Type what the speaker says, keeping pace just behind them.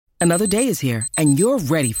Another day is here, and you're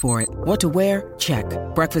ready for it. What to wear? Check.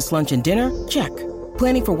 Breakfast, lunch, and dinner? Check.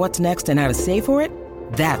 Planning for what's next and how to save for it?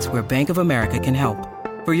 That's where Bank of America can help.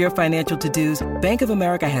 For your financial to-dos, Bank of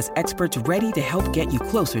America has experts ready to help get you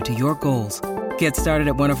closer to your goals. Get started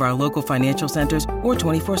at one of our local financial centers or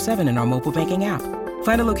 24/7 in our mobile banking app.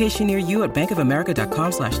 Find a location near you at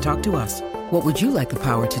bankofamerica.com/talktous. What would you like the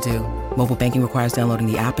power to do? Mobile banking requires downloading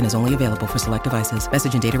the app and is only available for select devices.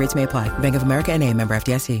 Message and data rates may apply. Bank of America N.A., member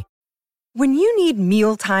FDIC. When you need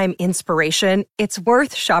mealtime inspiration, it's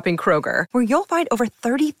worth shopping Kroger, where you'll find over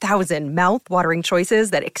 30,000 mouth-watering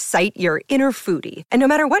choices that excite your inner foodie. And no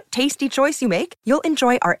matter what tasty choice you make, you'll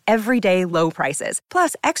enjoy our everyday low prices,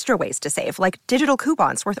 plus extra ways to save, like digital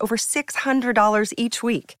coupons worth over $600 each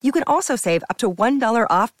week. You can also save up to $1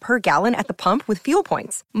 off per gallon at the pump with fuel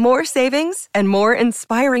points. More savings and more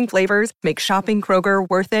inspiring flavors make shopping Kroger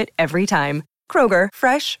worth it every time. Kroger,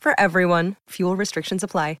 fresh for everyone. Fuel restrictions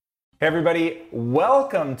apply. Hey everybody,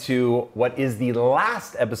 welcome to what is the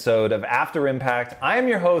last episode of After Impact. I am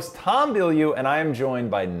your host, Tom Bilyeu, and I am joined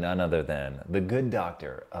by none other than the good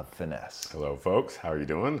doctor of finesse. Hello folks, how are you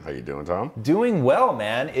doing? How you doing, Tom? Doing well,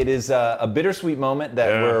 man. It is a bittersweet moment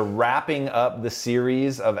that we're wrapping up the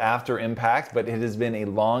series of After Impact, but it has been a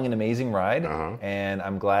long and amazing ride, and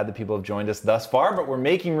I'm glad that people have joined us thus far, but we're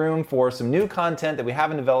making room for some new content that we have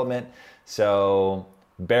in development, so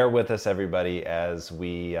bear with us, everybody, as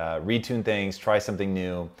we retune things, try something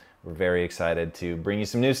new. We're very excited to bring you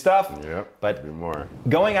some new stuff. Yep, but more.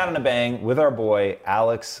 Going out on a bang with our boy,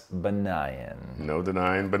 Alex Banayan. No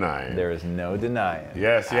denying Banayan. There is no denying.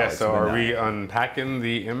 Yes. Alex So Banayan. Are we unpacking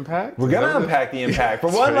the impact? We're going to unpack the impact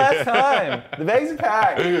for one last time. The bags are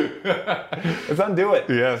packed. Let's undo it.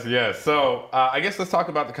 Yes. So I guess let's talk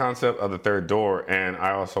about the concept of the third door, and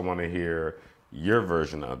I also want to hear your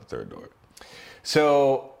version of the third door.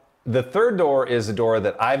 So the third door is a door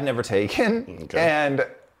that I've never taken, and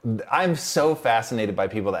I'm so fascinated by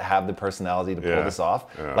people that have the personality to pull this off.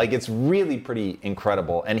 Like, it's really pretty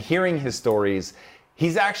incredible. And hearing his stories,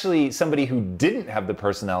 he's actually somebody who didn't have the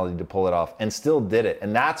personality to pull it off and still did it.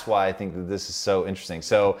 And that's why I think that this is so interesting.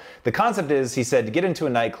 So the concept is, he said, to get into a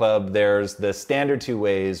nightclub, there's the standard two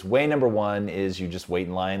ways. Way number one is you just wait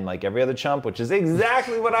in line like every other chump, which is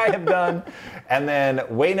exactly what I have done. And then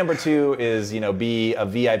way number two is, be a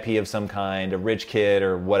VIP of some kind, a rich kid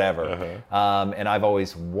or whatever. And I've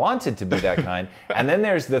always wanted to be that kind. And then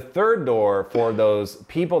there's the third door for those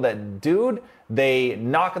people that, they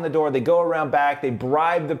knock on the door, they go around back, they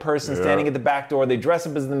bribe the person standing at the back door, they dress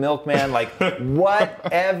up as the milkman, like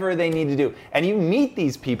whatever they need to do. And you meet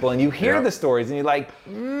these people and you hear the stories and you're like,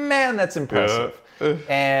 man, that's impressive.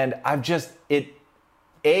 And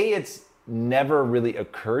it's never really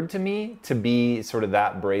occurred to me to be sort of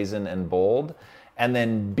that brazen and bold. And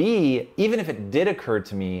then B, even if it did occur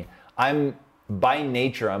to me, by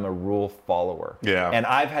nature, I'm a rule follower. And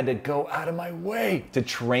I've had to go out of my way to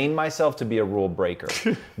train myself to be a rule breaker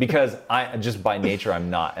because by nature, I'm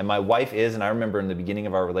not. And my wife is, and I remember in the beginning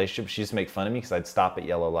of our relationship, she used to make fun of me because I'd stop at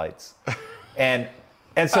yellow lights. And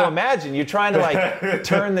so imagine you're trying to like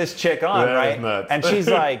turn this chick on, right? And she's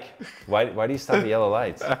like, why do you stop at yellow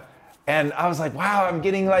lights? And I was like, wow, I'm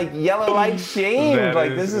getting like yellow light shamed.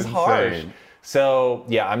 Like, this is harsh. So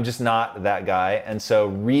yeah, I'm just not that guy. And so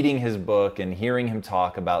reading his book and hearing him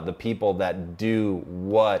talk about the people that do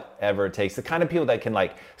whatever it takes, the kind of people that can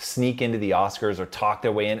like sneak into the Oscars or talk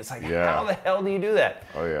their way in, it's like, how the hell do you do that?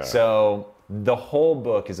 So the whole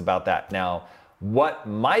book is about that. Now, what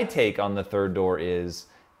my take on the third door is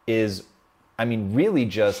really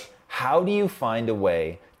just, how do you find a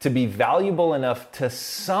way to be valuable enough to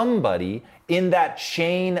somebody in that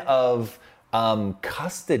chain of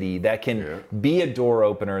custody that can be a door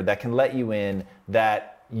opener, that can let you in,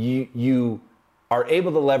 that you are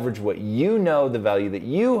able to leverage what the value that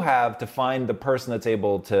you have to find the person that's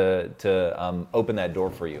able to open that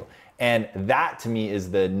door for you. And that to me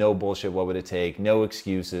is the no bullshit, what would it take, no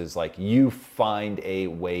excuses, like you find a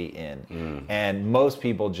way in. And most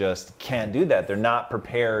people just can't do that. They're not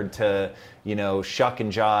prepared to, shuck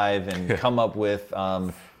and jive and come up with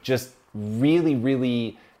just really,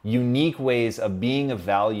 really unique ways of being of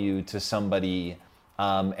value to somebody.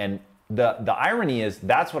 And the irony is,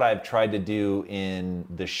 that's what I've tried to do in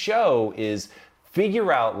the show, is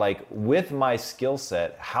figure out, like, with my skill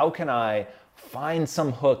set, how can I find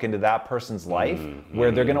some hook into that person's life where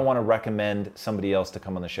they're going to want to recommend somebody else to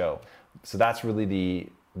come on the show. So that's really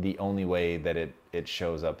the only way that it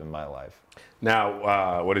shows up in my life.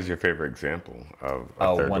 Now, what is your favorite example of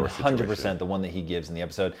a third door situation? 100% the one that he gives in the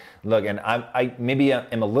episode. Look, and I maybe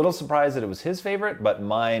am a little surprised that it was his favorite, but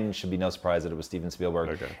mine should be no surprise that it was Steven Spielberg.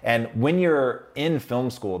 Okay. And when you're in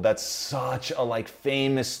film school, that's such a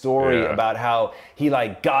famous story about how he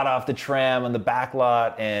got off the tram on the back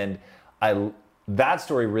lot, and that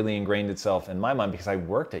story really ingrained itself in my mind because I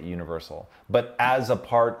worked at Universal, but as a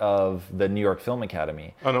part of the New York Film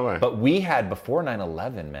Academy. Oh, no way. But we had, before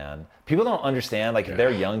 9/11, man, people don't understand, if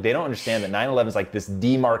they're young, they don't understand that 9/11 is this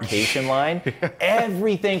demarcation line.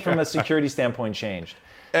 Everything from a security standpoint changed.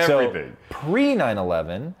 Everything. So pre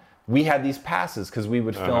 9/11, we had these passes because we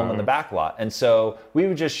would film in the back lot. And so we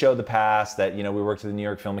would just show the pass that, we worked at the New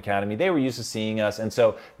York Film Academy. They were used to seeing us. And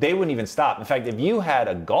so they wouldn't even stop. In fact, if you had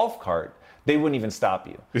a golf cart, they wouldn't even stop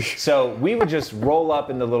you. So we would just roll up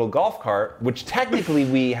in the little golf cart, which technically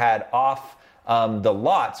we had off the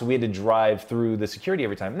lot, so we had to drive through the security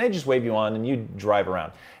every time. And they just wave you on and you drive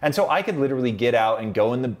around. And so I could literally get out and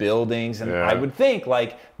go in the buildings, and I would think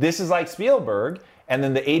this is like Spielberg. And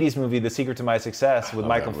then the 80s movie, The Secret to My Success with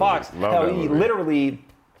Michael Fox, he literally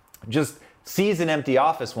just sees an empty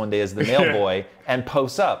office one day as the mail boy and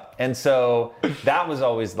posts up. And so that was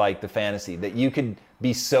always the fantasy, that you could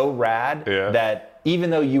be so rad that even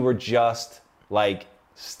though you were just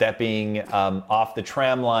stepping off the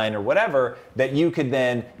tram line or whatever, that you could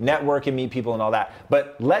then network and meet people and all that.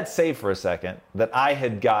 But let's say for a second that I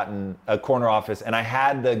had gotten a corner office and I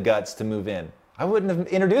had the guts to move in. I wouldn't have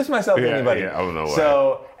introduced myself to anybody. Yeah, I don't know why.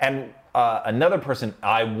 So, and another person,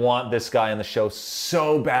 I want this guy on the show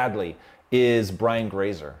so badly, is Brian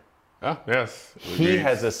Grazer. Oh, yes. He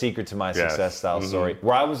has a Secret to My Success style story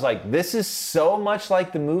where I was like, this is so much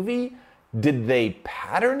like the movie. Did they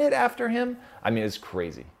pattern it after him? I mean, it's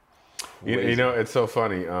crazy. It's so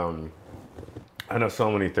funny. I know so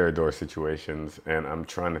many third door situations, and I'm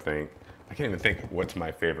trying to think. I can't even think what's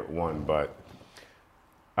my favorite one, but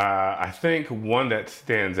I think one that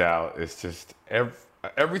stands out is just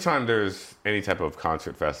every time there's any type of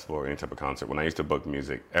concert festival or any type of concert, when I used to book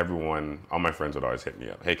music, all my friends would always hit me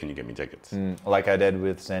up. Hey, can you get me tickets? Like I did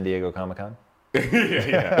with San Diego Comic-Con?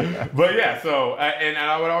 yeah. But so, and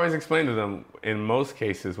I would always explain to them, in most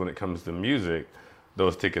cases when it comes to music,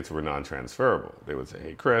 those tickets were non-transferable. They would say,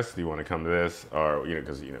 hey, Chris, do you want to come to this? Or,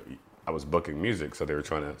 because, I was booking music, so they were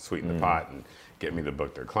trying to sweeten the pot and get me to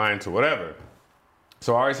book their clients or whatever.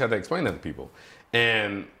 So I always had to explain that to people.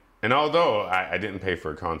 And although I didn't pay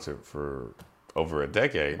for a concert for over a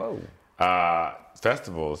decade,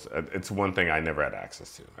 festivals, it's one thing I never had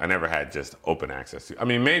access to. I never had just open access to. I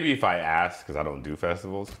mean, maybe if I asked, because I don't do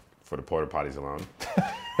festivals for the porta potties alone.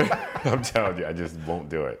 I'm telling you, I just won't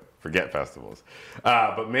do it. Forget festivals.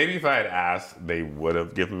 But maybe if I had asked, they would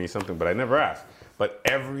have given me something, but I never asked. But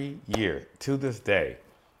every year, to this day,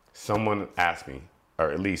 someone asked me,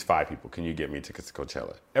 or at least 5 people, can you get me tickets to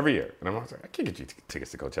Coachella? Every year. And I'm always like, I can't get you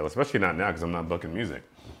tickets to Coachella, especially not now because I'm not booking music.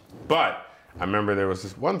 But I remember there was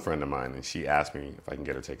this one friend of mine, and she asked me if I can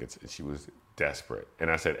get her tickets, and she was desperate.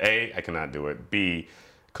 And I said, A, I cannot do it. B,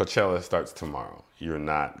 Coachella starts tomorrow. You're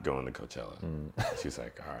not going to Coachella. She's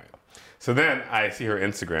like, all right. So then I see her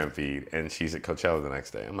Instagram feed, and she's at Coachella the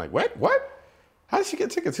next day. I'm like, what? How did she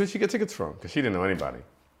get tickets? Who did she get tickets from? Because she didn't know anybody.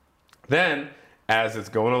 Then, as it's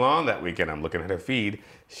going along that weekend, I'm looking at her feed.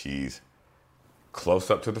 She's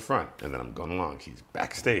close up to the front, and then I'm going along. She's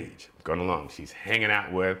backstage, going along. She's hanging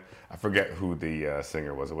out with, I forget who the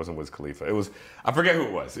singer was. It wasn't Wiz Khalifa. I forget who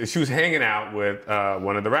it was. She was hanging out with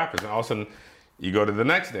one of the rappers, and all of a sudden, you go to the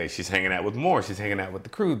next day, she's hanging out with more. She's hanging out with the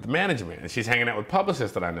crew, the management, and she's hanging out with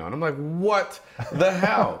publicists that I know. And I'm like, what the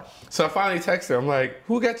hell? So I finally text her. I'm like,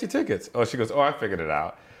 who got you tickets? Oh, she goes, I figured it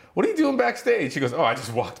out. What are you doing backstage? She goes, I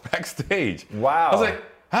just walked backstage. Wow. I was like,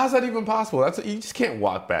 how's that even possible? You just can't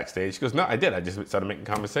walk backstage. She goes, no, I did. I just started making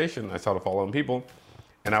conversation. I started following people,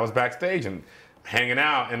 and I was backstage and hanging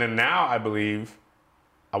out. And then now I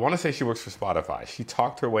want to say she works for Spotify. She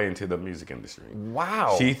talked her way into the music industry.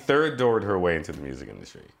 Wow. She third-doored her way into the music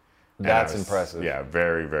industry. That's impressive. Yeah,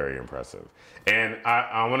 very, very impressive. And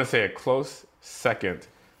I want to say a close second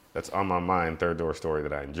that's on my mind, third-door story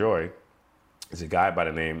that I enjoy, is a guy by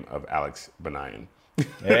the name of Alex Banayan.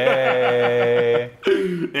 Hey.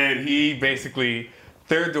 And he basically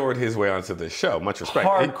third-doored his way onto the show. Much respect.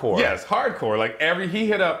 Hardcore. Yes,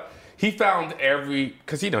 hardcore. He found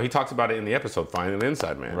because he talks about it in the episode, Finding the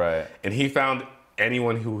Inside Man. Right. And he found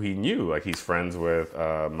anyone who he knew. Like, he's friends with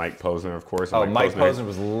Mike Posner, of course. Mike Posner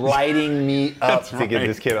was lighting me up to get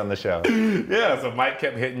this kid on the show. Yeah, so Mike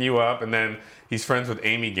kept hitting you up, and then he's friends with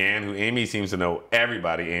Amy Gann, who Amy seems to know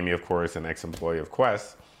everybody. Amy, of course, an ex-employee of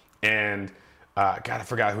Quest. And God, I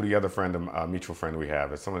forgot who the other friend, mutual friend we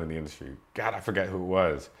have. It's someone in the industry. God, I forget who it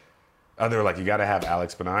was. They were like, you got to have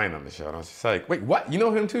Alex Benign on the show. And I was just like, wait, what? You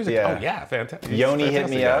know him too? He's like, Yeah. oh, yeah, fantastic. Yoni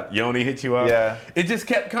hit me up. Yoni hit you up. Yeah. It just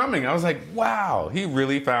kept coming. I was like, wow, he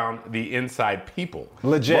really found the inside people.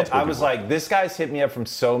 Legit. Multiple I was people. like, this guy's hit me up from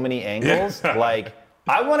so many angles. Like,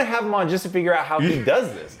 I want to have him on just to figure out how he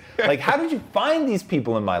does this. Like, how did you find these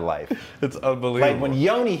people in my life? It's unbelievable. Like, when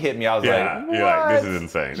Yoni hit me, I was like, what? you're like, this is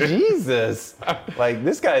insane. Jesus. Like,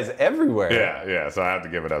 this guy's everywhere. Yeah. So I have to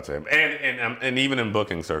give it up to him. And even in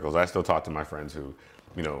booking circles, I still talk to my friends who,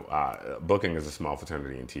 booking is a small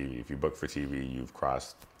fraternity in TV. If you book for TV, you've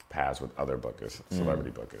crossed paths with other bookers,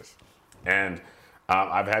 celebrity bookers. And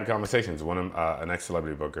I've had conversations. An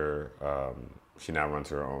ex-celebrity booker, she now runs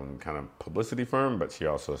her own kind of publicity firm, but she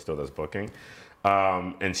also still does booking.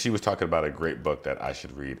 And she was talking about a great book that I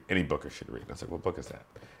should read. Any booker should read. And I was like, what book is that?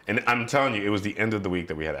 And I'm telling you, it was the end of the week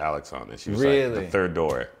that we had Alex on. And she was like, The Third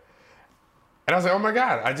Door. And I was like, oh my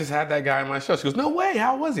God, I just had that guy on my show. She goes, no way,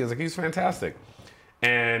 how was he? I was like, he's fantastic.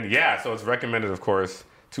 And yeah, so it's recommended, of course,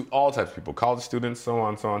 to all types of people, college students, so on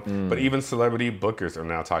and so on. But even celebrity bookers are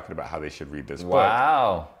now talking about how they should read this book.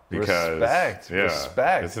 Wow. Because,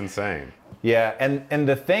 Respect. It's insane. Yeah, and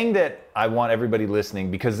the thing that I want everybody listening,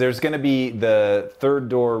 because there's going to be the third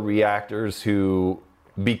door reactors who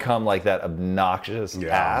become like that obnoxious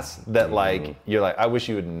ass that like, you're like, I wish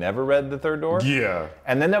you had never read The Third Door. Yeah.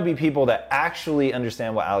 And then there'll be people that actually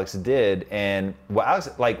understand what Alex did. And what Alex,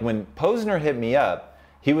 like when Posner hit me up,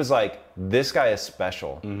 he was like, this guy is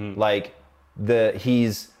special. Like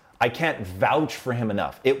I can't vouch for him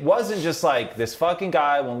enough. It wasn't just like, this fucking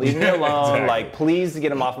guy won't leave me alone. Exactly. Like, please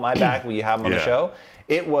get him off my back when you have him on the show.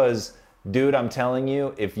 It was, dude, I'm telling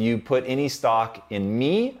you, if you put any stock in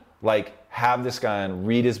me, like, have this guy on,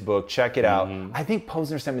 read his book, check it out. I think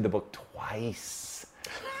Posner sent me the book twice.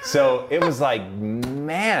 So it was like,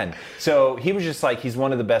 man. So he was just like, he's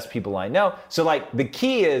one of the best people I know. So like, the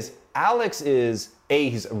key is, Alex is,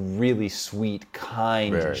 he's a really sweet,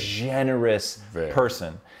 kind, generous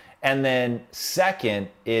person. And then second,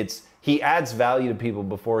 he adds value to people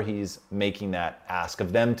before he's making that ask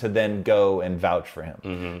of them to then go and vouch for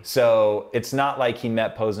him. So it's not like he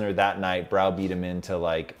met Posner that night, browbeat him into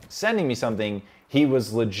like sending me something. He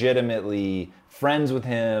was legitimately friends with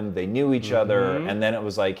him. They knew each other. And then it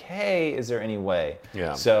was like, hey, is there any way?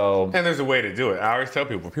 Yeah. So. And there's a way to do it. I always tell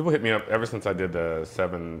people hit me up ever since I did the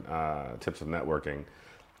 7 tips of networking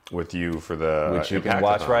with you for the which you can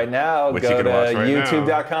watch right now. Which Go you can to watch right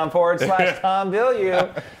youtube.com/Tom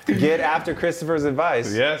Bilyeu. Get after Christopher's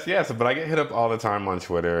advice. Yes. But I get hit up all the time on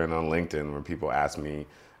Twitter and on LinkedIn where people ask me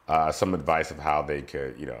some advice of how they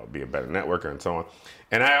could, be a better networker and so on.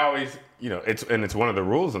 And I always, it's one of the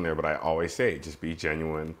rules in there, but I always say, just be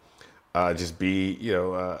genuine. Just be,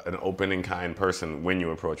 an open and kind person when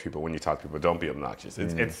you approach people, when you talk to people. Don't be obnoxious.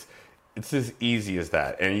 It's as easy as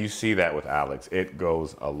that. And you see that with Alex. It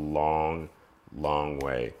goes a long, long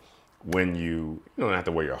way when you don't have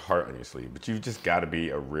to wear your heart on your sleeve, but you've just got to be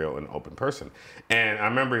a real and open person. And I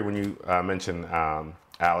remember when you mentioned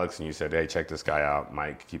Alex and you said, hey, check this guy out.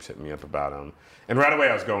 Mike keeps hitting me up about him. And right away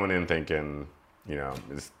I was going in thinking,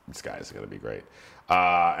 this guy is going to be great.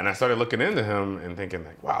 And I started looking into him and thinking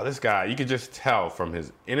like, wow, this guy, you could just tell from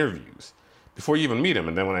his interviews before you even meet him.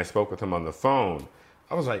 And then when I spoke with him on the phone,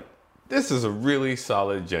 I was like, this is a really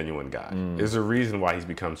solid, genuine guy. There's a reason why he's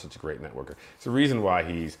become such a great networker. It's a reason why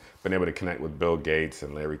he's been able to connect with Bill Gates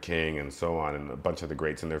and Larry King and so on and a bunch of the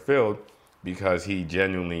greats in their field, because he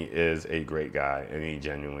genuinely is a great guy and he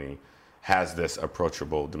genuinely has this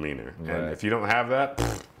approachable demeanor. Right. And if you don't have that,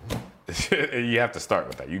 you have to start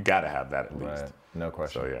with that. You got to have that at least. Right. No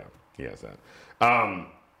question. So yeah, he has that.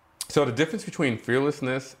 So the difference between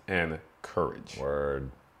fearlessness and courage.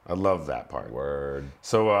 Word. I love that part. Word.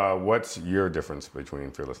 So what's your difference between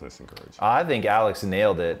fearlessness and courage? I think Alex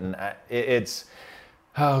nailed it. And it's,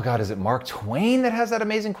 oh God, is it Mark Twain that has that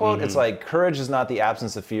amazing quote? It's like, courage is not the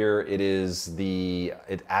absence of fear. It is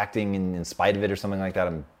acting in spite of it or something like that.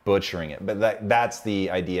 I'm butchering it, but that's the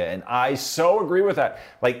idea. And I so agree with that.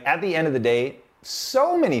 Like at the end of the day,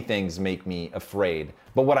 so many things make me afraid.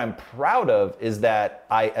 But what I'm proud of is that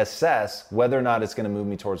I assess whether or not it's going to move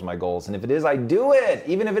me towards my goals. And if it is, I do it,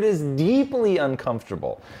 even if it is deeply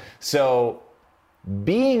uncomfortable. So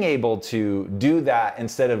being able to do that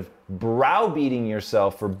instead of browbeating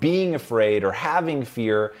yourself for being afraid or having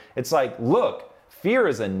fear, it's like, look, fear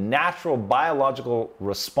is a natural biological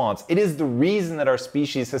response. It is the reason that our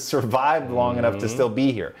species has survived long enough to still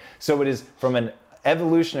be here. So it is, from an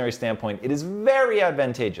evolutionary standpoint, it is very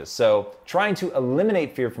advantageous. So trying to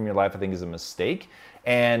eliminate fear from your life, I think, is a mistake.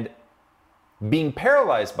 And being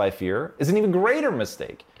paralyzed by fear is an even greater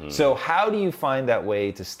mistake. So how do you find that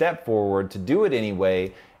way to step forward, to do it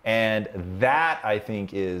anyway? And that, I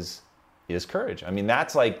think, is courage. I mean,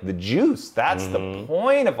 that's like the juice. That's the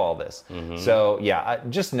point of all this. So yeah,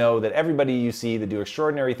 just know that everybody you see that do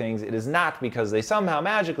extraordinary things, it is not because they somehow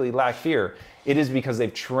magically lack fear. It is because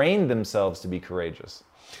they've trained themselves to be courageous.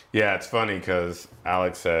 Yeah, it's funny because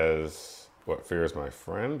Alex says, what, fear is my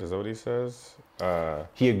friend? Is that what he says?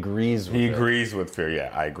 He agrees with it. He agrees with fear.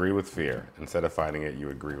 Yeah, I agree with fear. Instead of fighting it, you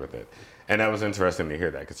agree with it. And that was interesting to hear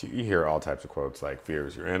that, because you hear all types of quotes like fear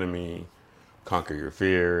is your enemy, conquer your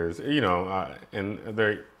fears, and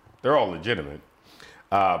they're all legitimate.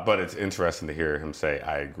 But it's interesting to hear him say,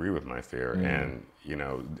 I agree with my fear. And,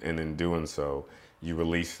 and in doing so, you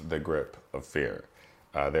release the grip of fear.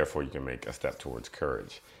 Therefore, you can make a step towards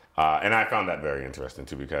courage. And I found that very interesting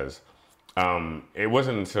too, because it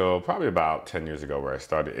wasn't until probably about 10 years ago where I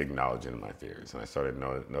started acknowledging my fears, and I started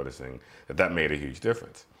noticing that made a huge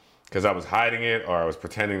difference, because I was hiding it, or I was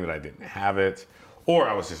pretending that I didn't have it, or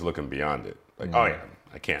I was just looking beyond it. Like, oh yeah,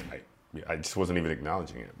 I can't. I just wasn't even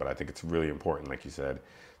acknowledging it. But I think it's really important, like you said,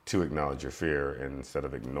 to acknowledge your fear instead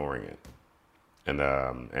of ignoring it. And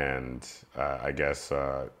I guess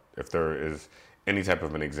if there is any type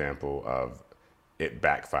of an example of it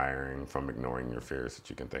backfiring from ignoring your fears that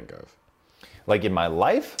you can think of. Like in my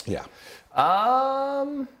life? Yeah.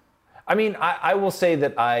 I mean, I will say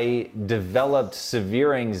that I developed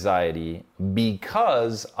severe anxiety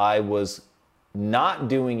because I was not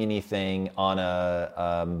doing anything on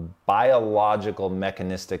a biological,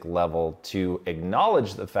 mechanistic level to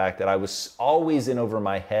acknowledge the fact that I was always in over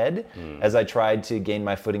my head as I tried to gain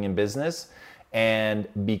my footing in business. And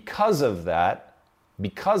because of that,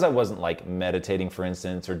 because I wasn't like meditating, for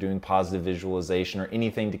instance, or doing positive visualization or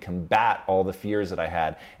anything to combat all the fears that I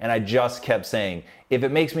had, and I just kept saying, if it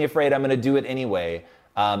makes me afraid, I'm going to do it anyway.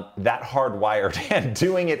 That hardwired and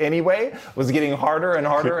doing it anyway was getting harder and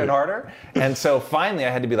harder and harder. And so finally I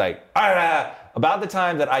had to be like, about the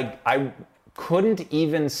time that I couldn't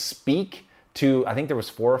even speak to, I think there was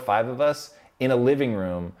 4 or 5 of us in a living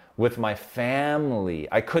room with my family.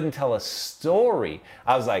 I couldn't tell a story.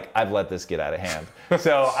 I was like, I've let this get out of hand.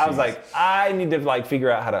 So I was like, I need to like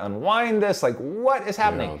figure out how to unwind this. Like, what is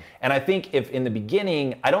happening? Yeah. And I think if in the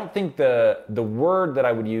beginning, I don't think the word that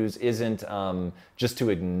I would use isn't just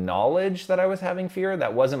to acknowledge that I was having fear.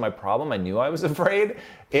 That wasn't my problem. I knew I was afraid.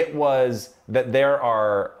 It was that there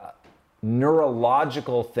are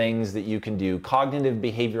neurological things that you can do, cognitive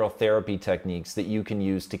behavioral therapy techniques that you can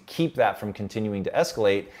use to keep that from continuing to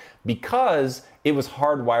escalate, because it was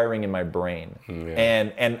hardwiring in my brain.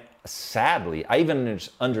 Yeah. And sadly, I even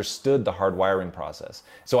understood the hardwiring process.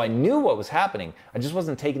 So I knew what was happening. I just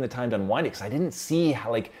wasn't taking the time to unwind it, because I didn't see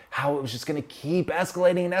how it was just gonna keep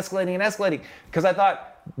escalating and escalating and escalating, because I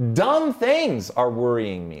thought dumb things are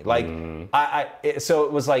worrying me. Like, so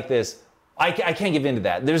it was like this, I can't give in to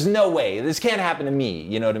that. There's no way. This can't happen to me.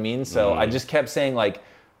 You know what I mean? So I just kept saying, like,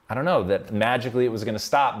 I don't know, that magically it was going to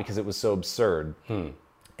stop because it was so absurd. And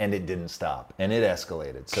it didn't stop. And it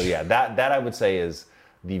escalated. So yeah, that I would say is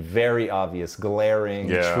the very obvious, glaring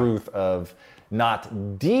truth of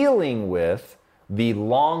not dealing with the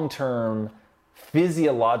long-term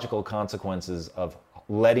physiological consequences of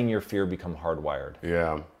letting your fear become hardwired.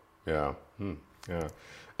 Yeah.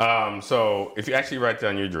 So if you actually write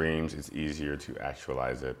down your dreams, it's easier to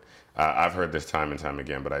actualize it. I've heard this time and time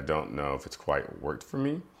again, but I don't know if it's quite worked for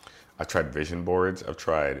me. I've tried vision boards. I've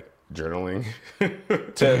tried journaling.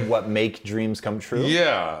 To what, make dreams come true?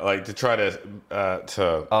 Yeah, like to try to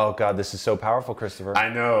Oh God, this is so powerful, Christopher.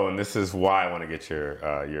 I know, and this is why I want to get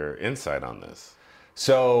your insight on this.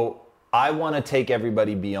 So I want to take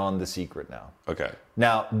everybody beyond The Secret now. Okay.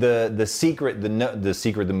 Now the Secret, the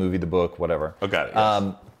Secret, the movie, the book, whatever. Okay.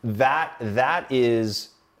 Yes. That is,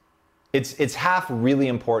 it's half really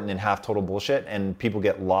important and half total bullshit, and people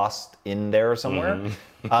get lost in there somewhere.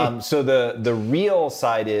 So the real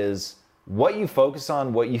side is what you focus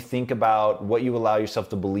on, what you think about, what you allow yourself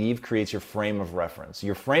to believe creates your frame of reference.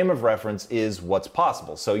 Your frame of reference is what's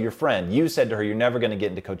possible. So your friend, you said to her, you're never going to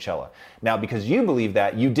get into Coachella. Now, because you believe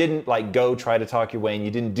that, you didn't like go try to talk your way, and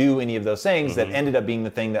you didn't do any of those things that ended up being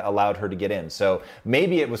the thing that allowed her to get in. So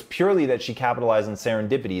maybe it was purely that she capitalized on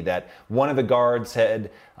serendipity, that one of the guards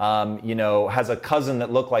had, has a cousin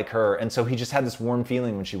that looked like her, and so he just had this warm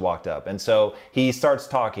feeling when she walked up. And so he starts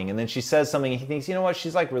talking, and then she says something, and he thinks, you know what,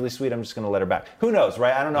 she's like really sweet, I'm just going to let her back. Who knows,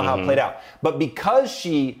 right? I don't know how it played out. But because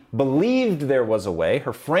she believed there was a way,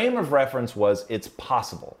 her frame of reference was it's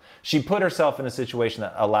possible. She put herself in a situation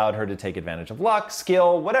that allowed her to take advantage of luck,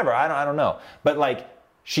 skill, whatever. I don't know. But like,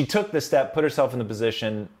 she took the step, put herself in the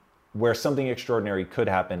position, where something extraordinary could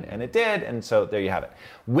happen, and it did, and so there you have it.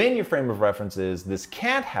 When your frame of reference is this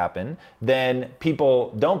can't happen, then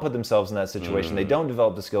people don't put themselves in that situation, they don't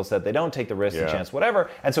develop the skill set, they don't take the risk, the chance, whatever,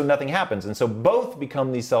 and so nothing happens. And so both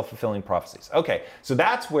become these self-fulfilling prophecies. Okay, so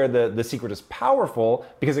that's where the secret is powerful,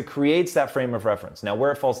 because it creates that frame of reference. Now,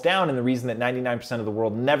 where it falls down, and the reason that 99% of the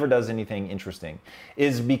world never does anything interesting,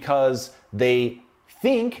 is because they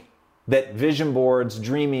think that vision boards,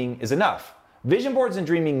 dreaming is enough. Vision boards and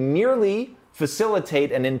dreaming merely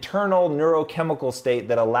facilitate an internal neurochemical state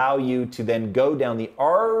that allow you to then go down the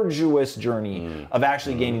arduous journey of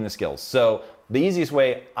actually gaining the skills. So the easiest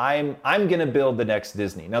way, I'm gonna build the next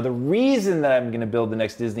Disney. Now the reason that I'm gonna build the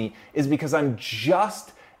next Disney is because I'm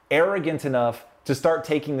just arrogant enough to start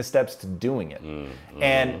taking the steps to doing it.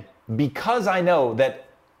 And because I know that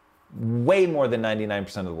way more than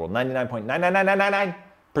 99% of the world,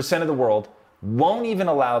 99.99999% of the world won't even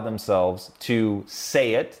allow themselves to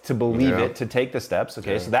say it, to believe it, to take the steps,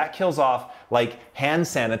 okay? So that kills off like hand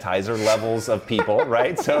sanitizer levels of people,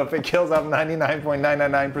 right? So if it kills off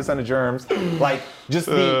 99.999% of germs, like just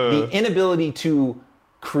the inability to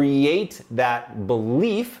create that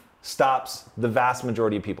belief stops the vast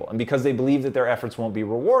majority of people. And because they believe that their efforts won't be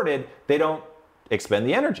rewarded, they don't expend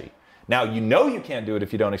the energy. Now, you know you can't do it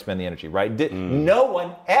if you don't expend the energy, right? No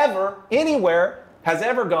one ever, anywhere, has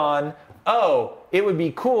ever gone, oh, it would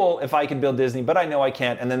be cool if I could build Disney, but I know I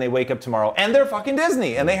can't. And then they wake up tomorrow and they're fucking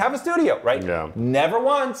Disney and they have a studio, right? Yeah. Never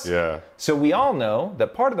once. Yeah. So we all know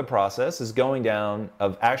that part of the process is going down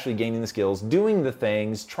of actually gaining the skills, doing the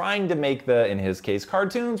things, trying to make in his case,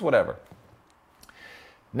 cartoons, whatever.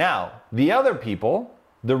 Now, the other people,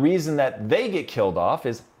 the reason that they get killed off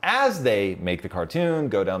is as they make the cartoon,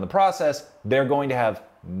 go down the process, they're going to have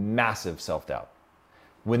massive self-doubt.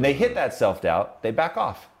 When they hit that self-doubt, they back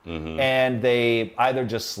off. And they either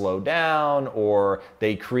just slow down or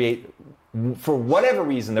they create, for whatever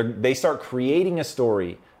reason, they start creating a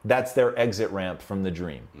story that's their exit ramp from the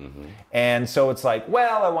dream. And so it's like,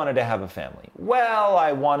 well, I wanted to have a family. Well,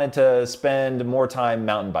 I wanted to spend more time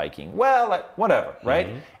mountain biking. Well, whatever, right?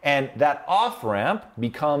 And that off-ramp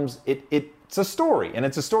becomes, it's a story. And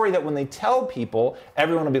it's a story that when they tell people,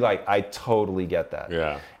 everyone will be like, I totally get that.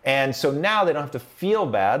 Yeah. And so now they don't have to feel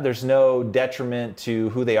bad. There's no detriment to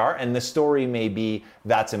who they are. And the story may be,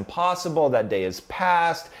 that's impossible. That day is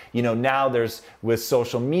past. You know, now with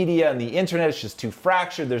social media and the internet, it's just too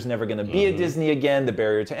fractured. There's never going to be a Disney again. The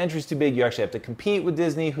barrier to entry is too big. You actually have to compete with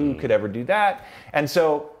Disney. Who could ever do that? And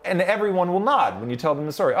everyone will nod when you tell them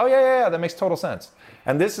the story. Oh, yeah, that makes total sense.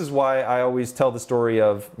 And this is why I always tell the story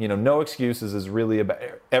of, no excuses is really about,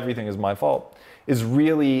 everything is my fault, is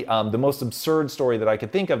really the most absurd story that I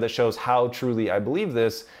could think of that shows how truly I believe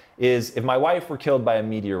this is if my wife were killed by a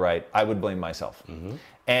meteorite, I would blame myself.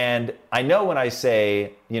 And I know when I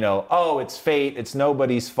say, oh, it's fate, it's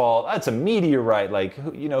nobody's fault, it's a meteorite, like,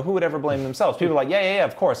 who would ever blame themselves? People are like, yeah,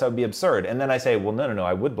 of course, that would be absurd. And then I say, well, no,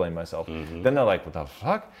 I would blame myself. Then they're like, what the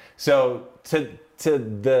fuck? So to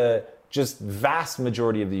the just vast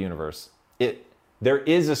majority of the universe, there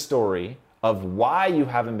is a story of why you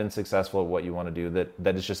haven't been successful at what you want to do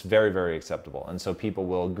that is just very, very acceptable. And so people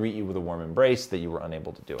will greet you with a warm embrace that you were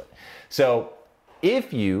unable to do it. So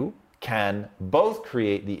if you can both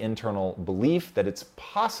create the internal belief that it's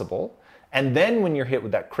possible, and then when you're hit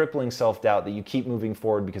with that crippling self-doubt that you keep moving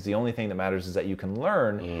forward because the only thing that matters is that you can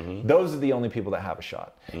learn, those are the only people that have a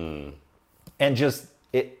shot. And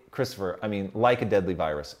Christopher, like a deadly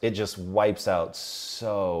virus, it just wipes out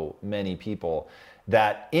so many people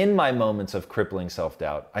that in my moments of crippling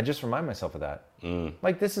self-doubt, I just remind myself of that.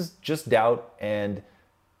 Like, this is just doubt, and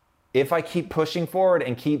if I keep pushing forward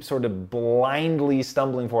and keep sort of blindly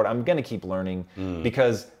stumbling forward, I'm gonna keep learning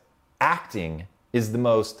because acting is the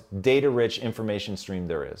most data-rich information stream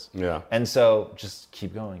there is. Yeah. And so just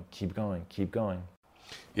keep going, keep going, keep going.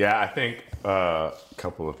 Yeah, I think a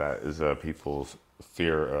couple of that is people's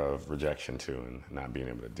fear of rejection too, and not being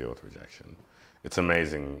able to deal with rejection. It's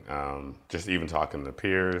amazing, just even talking to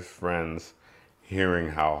peers, friends, hearing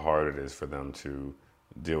how hard it is for them to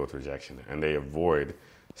deal with rejection. And they avoid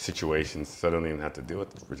situations so they don't even have to deal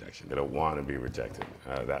with rejection. They don't want to be rejected.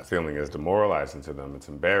 That feeling is demoralizing to them. It's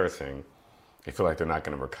embarrassing. They feel like they're not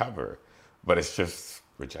going to recover, but it's just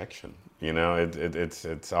rejection.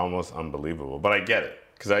 It's almost unbelievable. But I get it,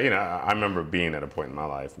 because I remember being at a point in my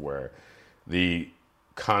life where the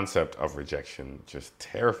concept of rejection just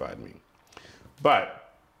terrified me.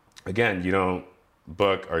 But again, you don't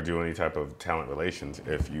book or do any type of talent relations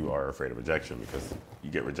if you are afraid of rejection, because you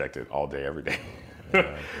get rejected all day, every day.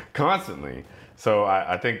 constantly. So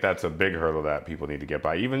I think that's a big hurdle that people need to get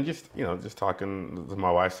by. Even just, just talking to my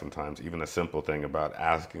wife sometimes, even a simple thing about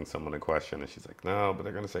asking someone a question and she's like, no, but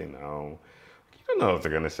they're going to say no. You don't know if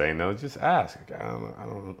they're going to say no, just ask. Like, I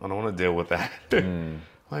don't want to deal with that.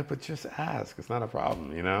 Like, but just ask. It's not a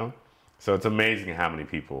problem, So it's amazing how many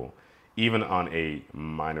people, even on a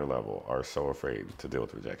minor level, are so afraid to deal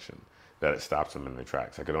with rejection that it stops them in their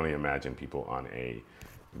tracks. I could only imagine people on a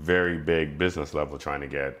very big business level trying to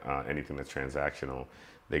get anything that's transactional,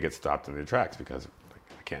 they get stopped in their tracks because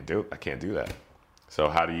I can't do that. So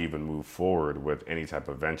how do you even move forward with any type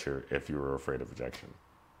of venture if you were afraid of rejection?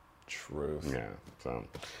 Truth. Yeah. So,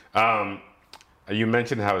 you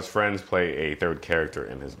mentioned how his friends play a third character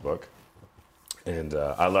in his book, and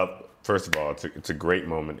I love. First of all, it's a great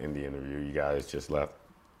moment in the interview. You guys just left,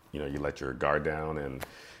 you let your guard down, and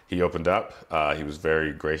he opened up. He was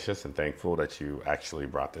very gracious and thankful that you actually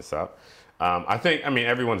brought this up. I think,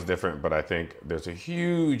 everyone's different, but I think there's a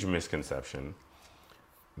huge misconception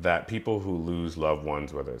that people who lose loved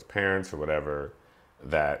ones, whether it's parents or whatever,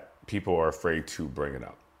 that people are afraid to bring it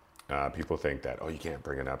up. People think that, you can't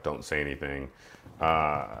bring it up, don't say anything.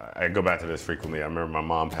 I go back to this frequently. I remember my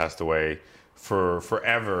mom passed away. For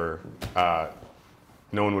forever,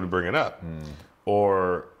 no one would bring it up.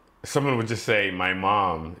 Or someone would just say, my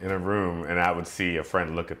mom, in a room, and I would see a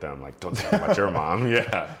friend look at them like, don't talk about your mom.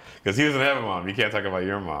 Yeah, because he doesn't have a mom. You can't talk about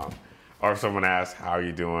your mom. Or if someone asks, how are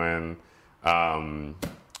you doing?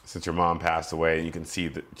 Since your mom passed away, you can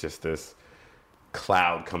see just this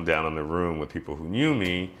cloud come down on the room with people who knew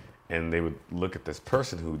me, and they would look at this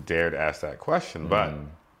person who dared ask that question. But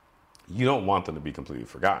you don't want them to be completely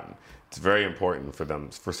forgotten. It's very important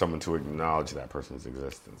for someone to acknowledge that person's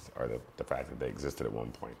existence or the fact that they existed at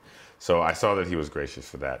one point. So I saw that he was gracious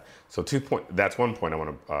for that. So that's one point I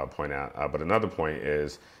want to point out. But another point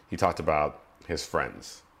is he talked about his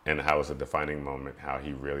friends and how it was a defining moment, how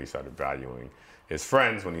he really started valuing his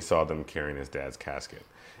friends when he saw them carrying his dad's casket.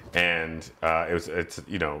 And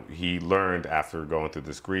he learned after going through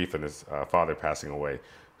this grief and his father passing away,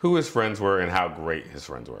 who his friends were and how great his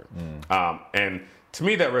friends were. And to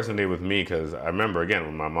me, that resonated with me because I remember, again,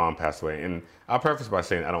 when my mom passed away, and I'll preface by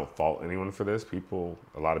saying I don't fault anyone for this.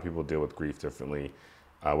 A lot of people deal with grief differently,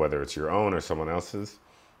 whether it's your own or someone else's.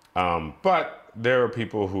 But there are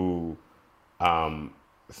people who,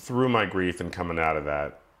 through my grief and coming out of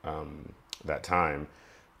that time,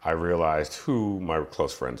 I realized who my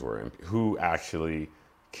close friends were and who actually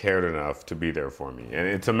cared enough to be there for me. And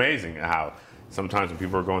it's amazing how sometimes when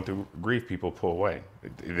people are going through grief, people pull away.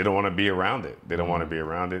 They don't want to be around it. They don't want to be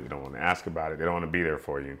around it. They don't want to ask about it. They don't want to be there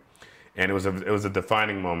for you. And it was a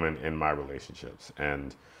defining moment in my relationships.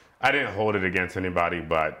 And I didn't hold it against anybody,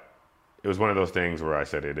 but it was one of those things where I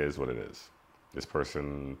said, it is what it is. This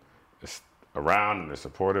person is around and they're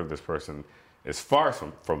supportive. This person is far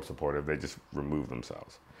from supportive. They just remove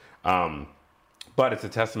themselves. But it's a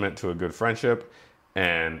testament to a good friendship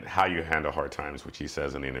and how you handle hard times, which he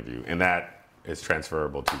says in the interview. And that is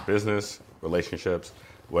transferable to business, relationships,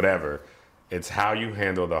 whatever. It's how you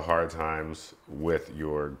handle the hard times with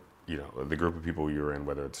your, the group of people you're in,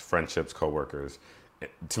 whether it's friendships, coworkers.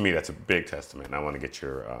 To me, that's a big testament, and I want to get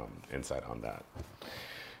your insight on that.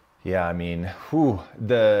 Yeah,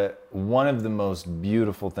 one of the most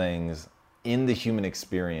beautiful things in the human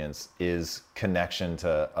experience is connection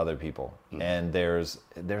to other people. And there's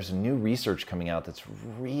new research coming out that's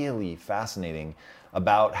really fascinating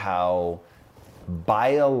about how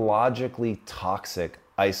biologically toxic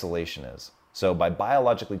isolation is. So by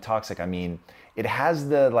biologically toxic, I mean it has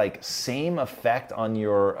the same effect on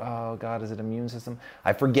your, is it immune system?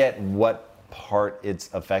 I forget what part it's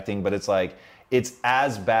affecting, but it's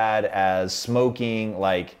as bad as smoking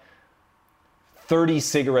 30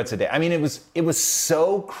 cigarettes a day. I mean, it was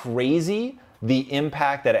so crazy, the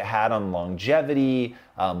impact that it had on longevity,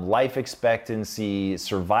 life expectancy,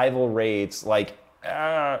 survival rates.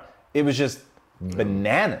 It was just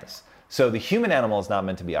bananas. So the human animal is not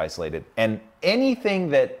meant to be isolated. And anything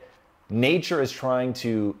that nature is trying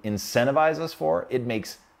to incentivize us for, it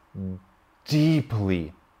makes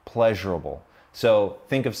deeply pleasurable. So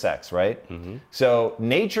think of sex, right? So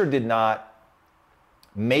nature did not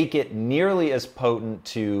make it nearly as potent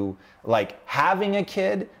to, having a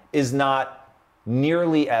kid is not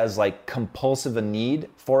nearly as compulsive a need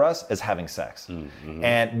for us as having sex.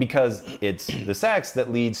 And because it's the sex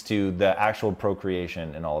that leads to the actual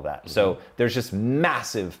procreation and all of that. So there's just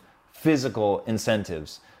massive physical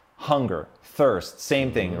incentives. Hunger, thirst,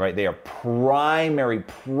 same thing, right? They are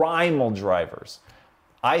primal drivers.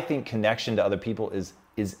 I think connection to other people is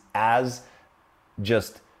as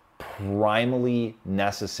just primally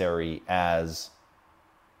necessary as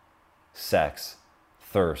sex,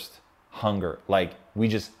 thirst, hunger. Like, we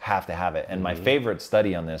just have to have it. And my favorite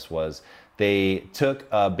study on this was they took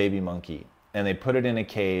a baby monkey and they put it in a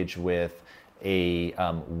cage with a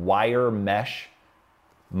wire mesh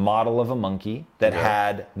model of a monkey that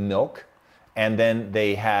had milk, and then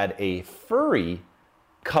they had a furry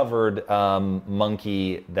covered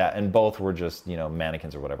monkey that, and both were just, you know,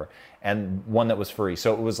 mannequins or whatever, and one that was furry.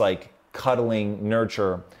 So it was like cuddling,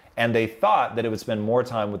 nurture, and they thought that it would spend more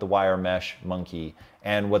time with the wire mesh monkey.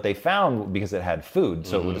 And what they found, because it had food,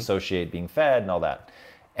 so it would associate being fed and all that,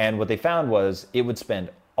 and what they found was it would spend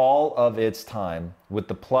all of its time with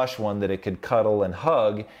the plush one that it could cuddle and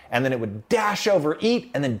hug, and then it would dash over, eat,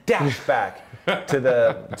 and then dash back to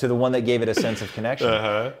the one that gave it a sense of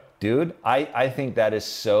connection. Dude, I think that is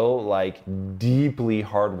so like deeply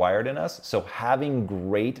hardwired in us. So having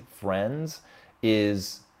great friends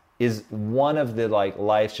is one of the like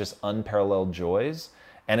life's just unparalleled joys.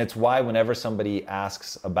 And it's why whenever somebody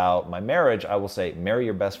asks about my marriage, I will say, marry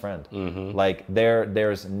your best friend. Like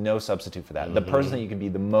there's no substitute for that. The person that you can be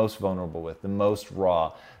the most vulnerable with, the most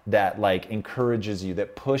raw, that like encourages you,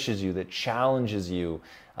 that pushes you, that challenges you.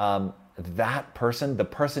 That person, the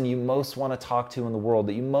person you most want to talk to in the world,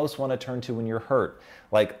 that you most want to turn to when you're hurt.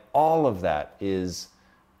 Like all of that is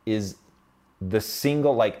the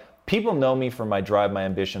single, like people know me for my drive, my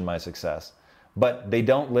ambition, my success. But they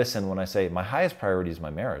don't listen when I say my highest priority is my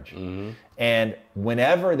marriage. And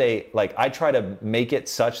whenever they, like, I try to make it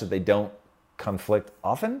such that they don't conflict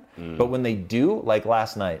often. But when they do, like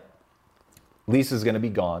last night, Lisa's going to be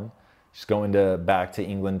gone. She's going back to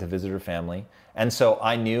England to visit her family. And so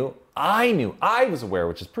I was aware,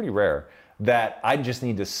 which is pretty rare, that I just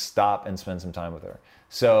need to stop and spend some time with her.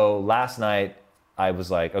 So last night, I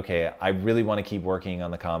was like, okay, I really want to keep working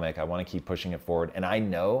on the comic. I want to keep pushing it forward. And I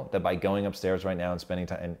know that by going upstairs right now and spending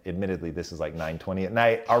time, and admittedly, this is like 9:20 at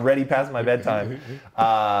night, already past my bedtime.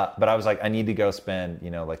 But I was like, I need to go spend,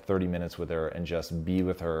 you know, like 30 minutes with her and just be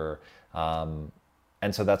with her.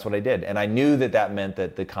 And so that's what I did. And I knew that that meant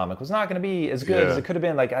that the comic was not going to be as good as it could have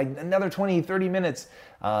been. Like another 20, 30 minutes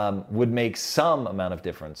would make some amount of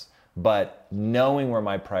difference. But knowing where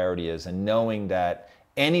my priority is and knowing that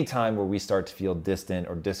any time where we start to feel distant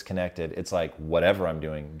or disconnected, it's like whatever I'm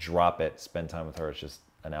doing, drop it, spend time with her. It's just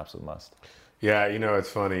an absolute must. Yeah, you know, it's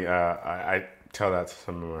funny. I tell that to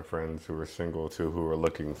some of my friends who are single too, who are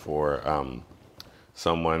looking for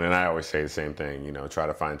someone, and I always say the same thing. You know, try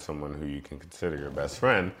to find someone who you can consider your best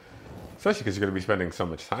friend, especially because you're going to be spending so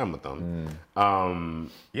much time with them.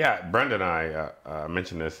 Yeah, Brenda and I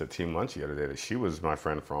mentioned this at Team Lunch the other day, that she was my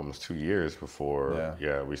friend for almost 2 years before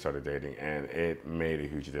we started dating, and it made a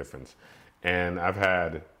huge difference. And I've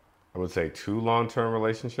had, I would say, 2 long-term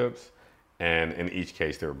relationships, and in each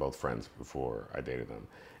case, they were both friends before I dated them.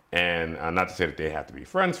 And not to say that they have to be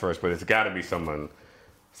friends first, but it's got to be someone,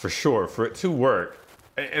 for sure, for it to work.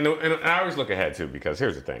 And I always look ahead, too, because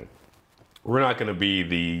here's the thing. We're not going to be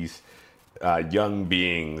these young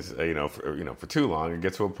beings, for too long. It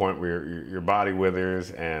gets to a point where your body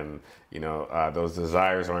withers, and those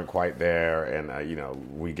desires aren't quite there,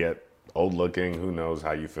 and we get old looking. Who knows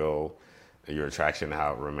how you feel, your attraction,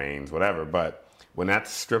 how it remains, whatever. But when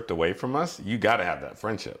that's stripped away from us, you got to have that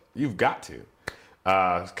friendship. You've got to,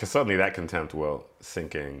 because suddenly that contempt will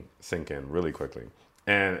sink in really quickly.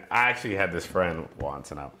 And I actually had this friend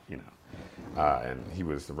once, and and he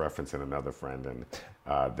was referencing another friend, and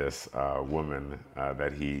this woman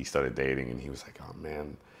that he started dating, and he was like, oh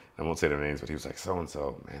man, I won't say their names, but he was like,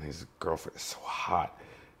 so-and-so, man, his girlfriend is so hot.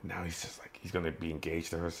 Now he's just like, he's going to be engaged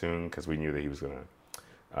to her soon, because we knew that he was going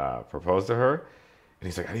to propose to her. And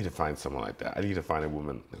he's like, I need to find someone like that. I need to find a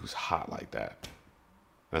woman who's hot like that.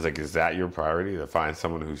 And I was like, is that your priority, to find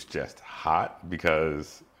someone who's just hot?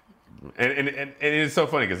 Because, and it's so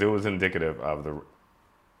funny, because it was indicative of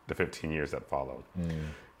the 15 years that followed.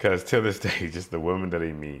 Because to this day, just the women that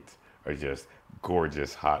he meets are just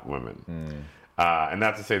gorgeous, hot women. And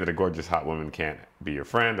not to say that a gorgeous, hot woman can't be your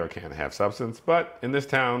friend or can't have substance, but in this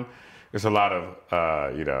town, there's a lot of,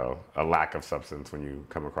 a lack of substance when you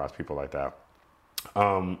come across people like that.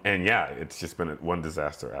 And yeah, it's just been one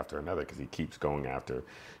disaster after another, because he keeps going after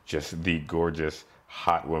just the gorgeous,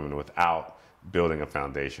 hot woman without building a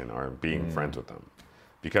foundation or being friends with them.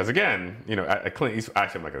 Because again, Clint Eastwood,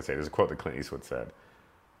 actually I'm not going to say it, there's a quote that Clint Eastwood said.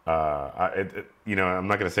 I'm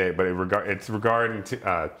not going to say it, but it's regarding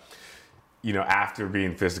to, after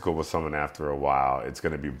being physical with someone after a while, it's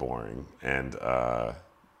going to be boring. And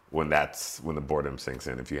when the boredom sinks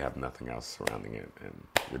in, if you have nothing else surrounding it, and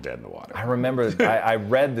you're dead in the water. I remember, I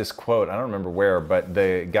read this quote, I don't remember where, but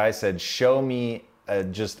the guy said, show me a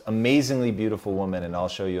just amazingly beautiful woman and I'll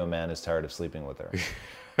show you a man who's tired of sleeping with her.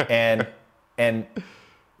 and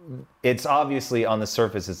it's obviously on the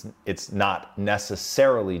surface it's not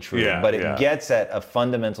necessarily true, but it gets at a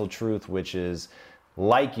fundamental truth, which is,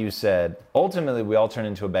 like you said, ultimately we all turn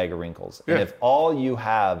into a bag of wrinkles. And if all you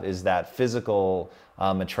have is that physical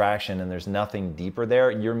attraction and there's nothing deeper there,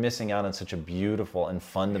 you're missing out on such a beautiful and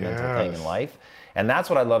fundamental thing in life. And that's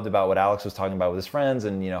what I loved about what Alex was talking about with his friends,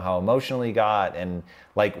 and how emotional he got. And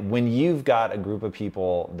like, when you've got a group of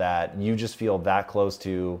people that you just feel that close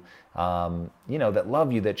to, that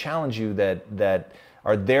love you, that challenge you, that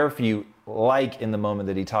are there for you, like in the moment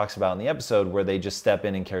that he talks about in the episode where they just step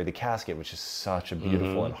in and carry the casket, which is such a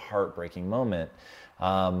beautiful and heartbreaking moment.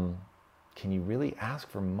 Can you really ask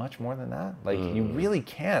for much more than that? Like, you really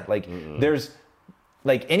can't. Like, there's,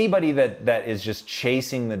 like, anybody that is just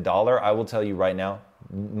chasing the dollar, I will tell you right now,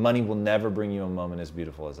 money will never bring you a moment as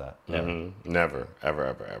beautiful as that. Never. Never, ever,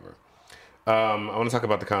 ever, ever. I want to talk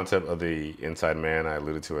about the concept of the inside man. I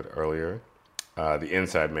alluded to it earlier. The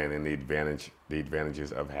inside man and the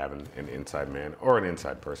advantages of having an inside man or an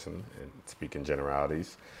inside person, and speak in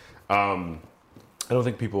generalities. I don't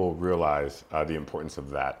think people realize the importance of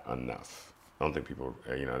that enough. I don't think people,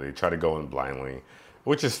 they try to go in blindly,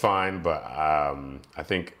 which is fine, but I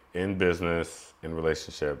think in business, in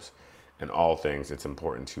relationships, in all things, it's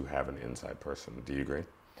important to have an inside person. Do you agree?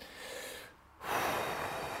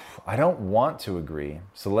 I don't want to agree,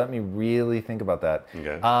 so let me really think about that.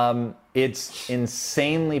 Okay. It's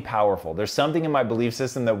insanely powerful. There's something in my belief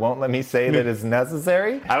system that won't let me say that it's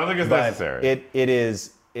necessary. I don't think it's necessary.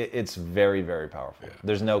 It's very, very powerful. Yeah.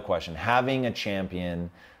 There's no question. Having a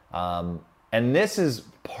champion, and this is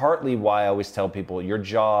partly why I always tell people your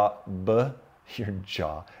job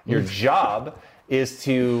is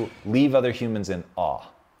to leave other humans in awe.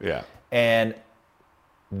 Yeah. And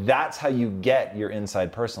that's how you get your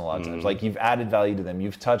inside person a lot of times. Like, you've added value to them.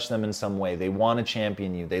 You've touched them in some way. They want to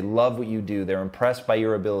champion you. They love what you do. They're impressed by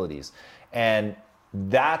your abilities. And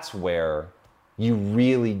that's where you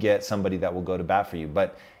really get somebody that will go to bat for you.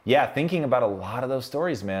 But yeah, thinking about a lot of those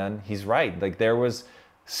stories, man, he's right. Like, there was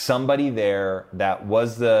somebody there that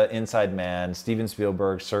was the inside man. Steven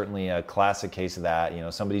Spielberg, certainly a classic case of that.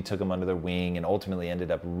 Somebody took him under their wing and ultimately ended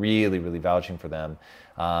up really, really vouching for them.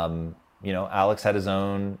 Alex had his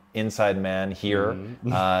own inside man here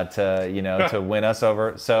to win us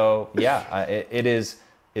over. So yeah,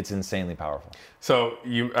 it's insanely powerful. So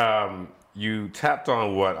you tapped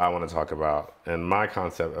on what I want to talk about, and my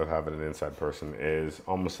concept of having an inside person is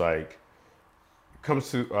almost like,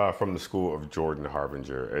 comes to from the school of Jordan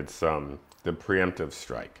Harbinger. It's the preemptive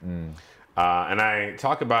strike. And I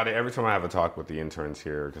talk about it every time I have a talk with the interns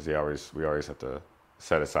here, because we always have to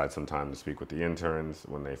set aside some time to speak with the interns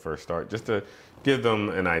when they first start, just to give them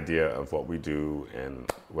an idea of what we do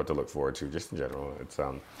and what to look forward to, just in general.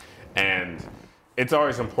 And it's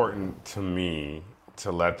always important to me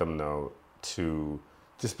to let them know to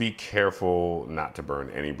just be careful not to burn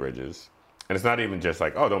any bridges. And it's not even just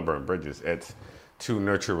like, oh, don't burn bridges. It's to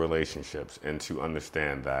nurture relationships and to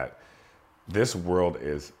understand that this world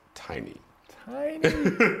is tiny.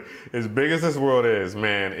 As big as this world is,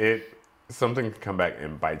 man, something can come back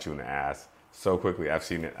and bite you in the ass so quickly. I've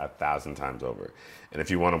seen it 1,000 times over. And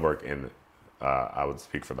if you want to work in, I would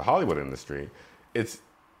speak for the Hollywood industry, it's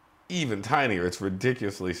even tinier. It's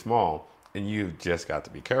ridiculously small, and you've just got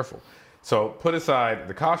to be careful. So put aside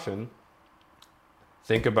the caution.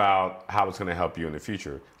 Think about how it's going to help you in the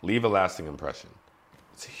future. Leave a lasting impression.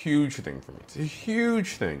 It's a huge thing for me. It's a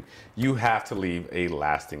huge thing. You have to leave a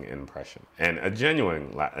lasting impression, and a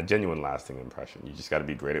genuine lasting impression. You just got to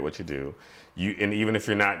be great at what you do. And even if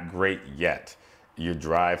you're not great yet, your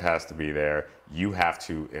drive has to be there. You have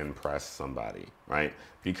to impress somebody, right?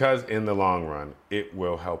 Because in the long run, it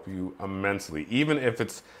will help you immensely. Even if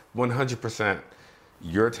it's 100%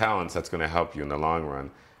 your talents that's going to help you in the long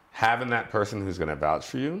run, having that person who's going to vouch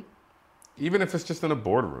for you, even if it's just in a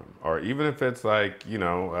boardroom, or even if it's like,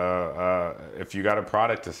 if you got a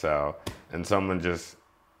product to sell and someone just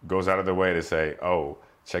goes out of their way to say, oh,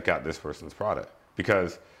 check out this person's product.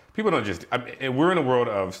 Because people don't just, we're in a world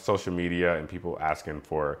of social media and people asking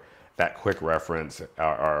for that quick reference,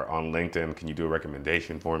 or on LinkedIn, can you do a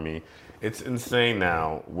recommendation for me? It's insane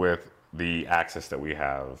now with the access that we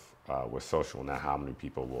have with social now, how many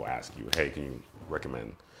people will ask you, hey, can you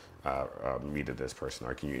recommend me to this person,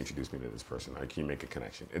 or can you introduce me to this person, or can you make a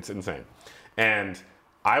connection? It's insane. And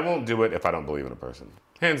I won't do it if I don't believe in a person.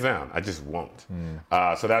 Hands down, I just won't.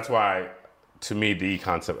 So that's why, to me, the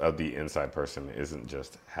concept of the inside person isn't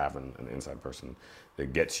just having an inside person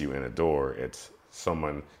that gets you in a door. It's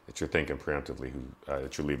someone that you're thinking preemptively, who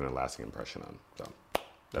that you're leaving a lasting impression on. So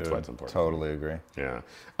that's why it's important. Totally agree. Yeah.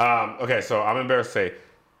 Okay, so I'm embarrassed to say,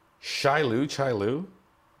 Shilu?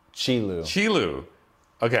 Chilu.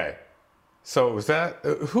 Okay. So was that,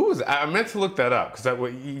 who was, I meant to look that up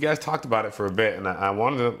because you guys talked about it for a bit and I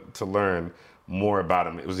wanted to learn more about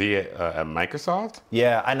him. Was he at Microsoft?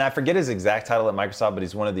 Yeah, and I forget his exact title at Microsoft, but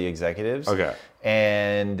he's one of the executives. Okay.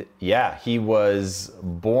 And yeah, he was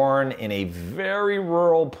born in a very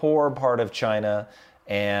rural, poor part of China,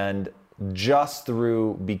 and just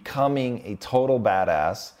through becoming a total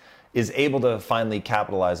badass, is able to finally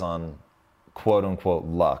capitalize on quote unquote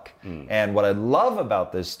luck. And what I love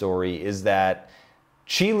about this story is that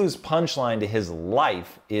Chilu's punchline to his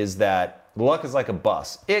life is that luck is like a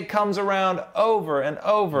bus. It comes around over and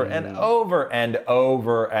over and over and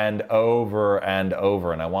over and over and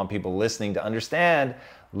over. And I want people listening to understand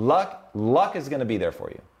luck is going to be there for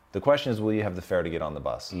you. The question is, will you have the fare to get on the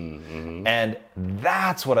bus? And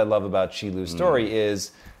that's what I love about Chilu's story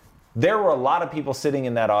is there were a lot of people sitting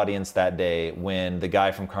in that audience that day when the guy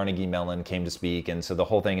from Carnegie Mellon came to speak. And so the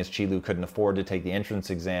whole thing is Chilu couldn't afford to take the entrance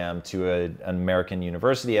exam to an American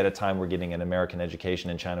university at a time where getting an American education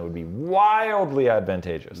in China would be wildly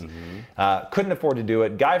advantageous. Couldn't afford to do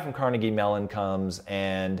it. Guy from Carnegie Mellon comes,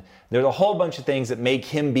 and there's a whole bunch of things that make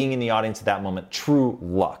him being in the audience at that moment true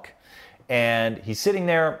luck. And he's sitting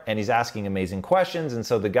there and he's asking amazing questions. And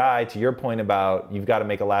so the guy, to your point about you've got to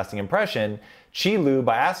make a lasting impression, Chilu,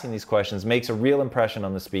 by asking these questions, makes a real impression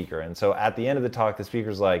on the speaker. And so at the end of the talk, the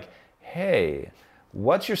speaker's like, hey,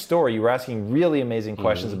 what's your story? You were asking really amazing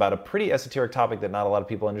questions about a pretty esoteric topic that not a lot of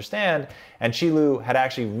people understand. And Chilu had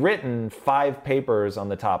actually written 5 papers on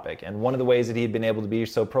the topic. And one of the ways that he had been able to be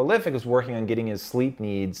so prolific was working on getting his sleep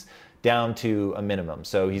needs down to a minimum.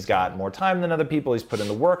 So he's got more time than other people. He's put in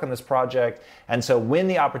the work on this project. And so when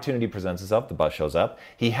the opportunity presents itself, the bus shows up,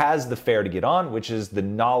 he has the fare to get on, which is the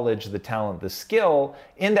knowledge, the talent, the skill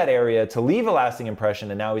in that area to leave a lasting impression.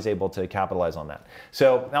 And now he's able to capitalize on that.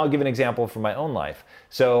 So I'll give an example from my own life.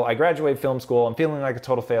 So I graduate film school. I'm feeling like a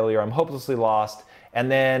total failure. I'm hopelessly lost. And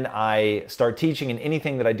then I start teaching, and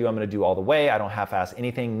anything that I do, I'm going to do all the way. I don't half-ass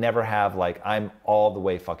anything, never have, like I'm all the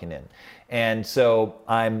way fucking in. And so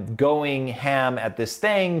I'm going ham at this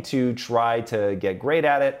thing to try to get great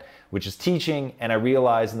at it, which is teaching. And I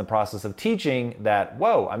realize in the process of teaching that,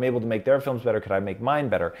 whoa, I'm able to make their films better. Could I make mine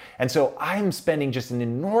better? And so I'm spending just an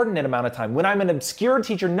inordinate amount of time. When I'm an obscure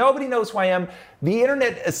teacher, nobody knows who I am. The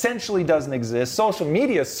internet essentially doesn't exist. Social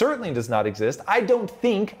media certainly does not exist. I don't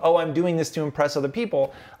think, oh, I'm doing this to impress other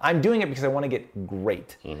people. I'm doing it because I want to get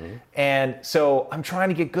great. And so I'm trying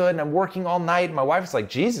to get good, and I'm working all night. And my wife's like,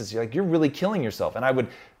 Jesus, you're really killing yourself. And I would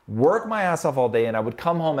work my ass off all day, and I would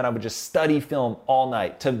come home and I would just study film all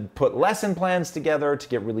night to put lesson plans together to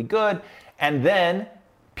get really good. And then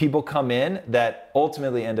people come in that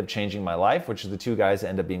ultimately end up changing my life, which is the 2 guys that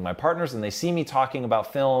end up being my partners, and they see me talking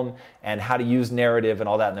about film and how to use narrative and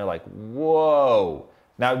all that, and they're like, whoa.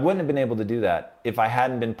 Now, I wouldn't have been able to do that if I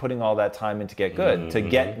hadn't been putting all that time in to get good, to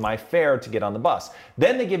get my fare to get on the bus.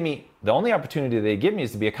 Then they give me, the only opportunity they give me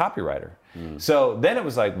is to be a copywriter. So then it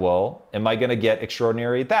was like, well, am I going to get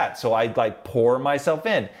extraordinary at that? So I like pour myself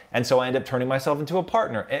in. And so I end up turning myself into a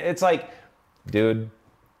partner. It's like, dude,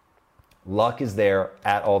 luck is there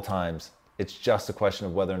at all times. It's just a question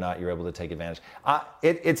of whether or not you're able to take advantage.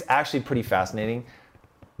 It's actually pretty fascinating.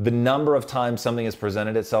 The number of times something has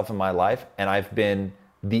presented itself in my life, and I've been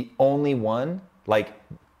the only one, like,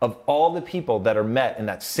 of all the people that are met in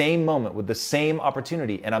that same moment with the same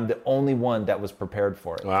opportunity, and I'm the only one that was prepared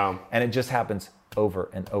for it. Wow. And it just happens over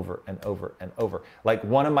and over and over and over. Like,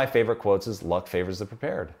 one of my favorite quotes is, luck favors the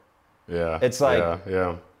prepared. Yeah. It's like,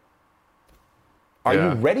 are you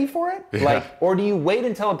ready for it? Yeah. Like, or do you wait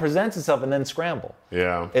until it presents itself and then scramble?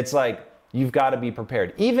 Yeah. It's like, you've got to be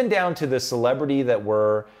prepared. Even down to the celebrity that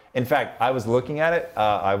we're, in fact, I was looking at it.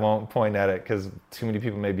 I won't point at it because too many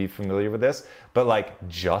people may be familiar with this, but like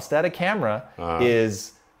just at a camera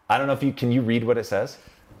is, I don't know if can you read what it says?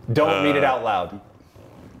 Don't read it out loud.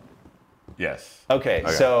 Yes. Okay,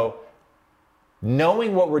 so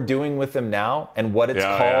knowing what we're doing with them now and what it's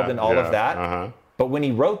called and all of that, but when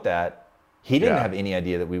he wrote that, he didn't have any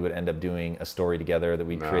idea that we would end up doing a story together, that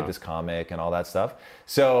we'd create this comic and all that stuff.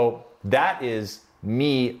 So that is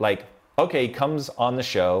me, like, okay, he comes on the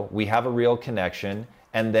show, we have a real connection,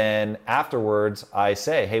 and then afterwards I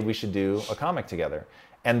say, hey, we should do a comic together.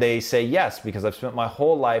 And they say yes, because I've spent my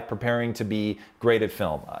whole life preparing to be great at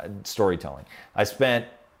film, storytelling. I spent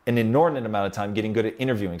an inordinate amount of time getting good at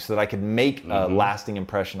interviewing so that I could make a lasting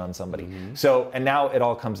impression on somebody. So, and now it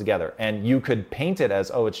all comes together. And you could paint it as,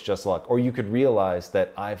 oh, it's just luck. Or you could realize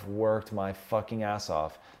that I've worked my fucking ass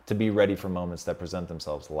off to be ready for moments that present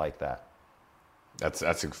themselves like that. That's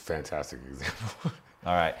a fantastic example.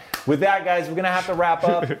 All right. With that, guys, we're going to have to wrap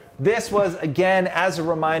up. This was, again, as a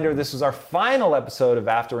reminder, this was our final episode of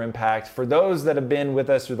After Impact. For those that have been with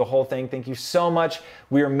us through the whole thing, thank you so much.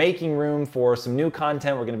 We are making room for some new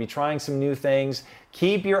content. We're going to be trying some new things.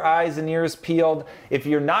 Keep your eyes and ears peeled. If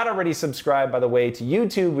you're not already subscribed, by the way, to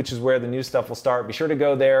YouTube, which is where the new stuff will start, be sure to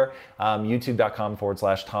go there,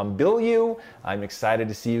 youtube.com/Tom Bilyeu. I'm excited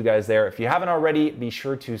to see you guys there. If you haven't already, be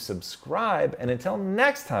sure to subscribe. And until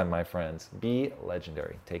next time, my friends, be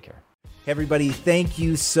legendary. Take care. Hey everybody, thank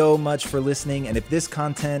you so much for listening. And if this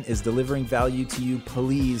content is delivering value to you,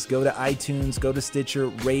 please go to iTunes, go to Stitcher,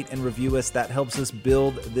 rate and review us. That helps us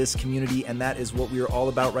build this community, and that is what we are all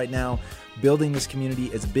about right now. Building this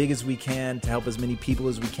community as big as we can to help as many people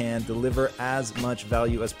as we can, deliver as much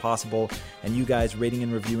value as possible. And you guys rating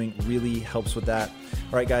and reviewing really helps with that.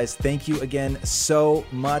 All right, guys, thank you again so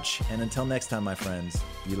much. And until next time, my friends,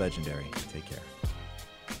 be legendary. Take care.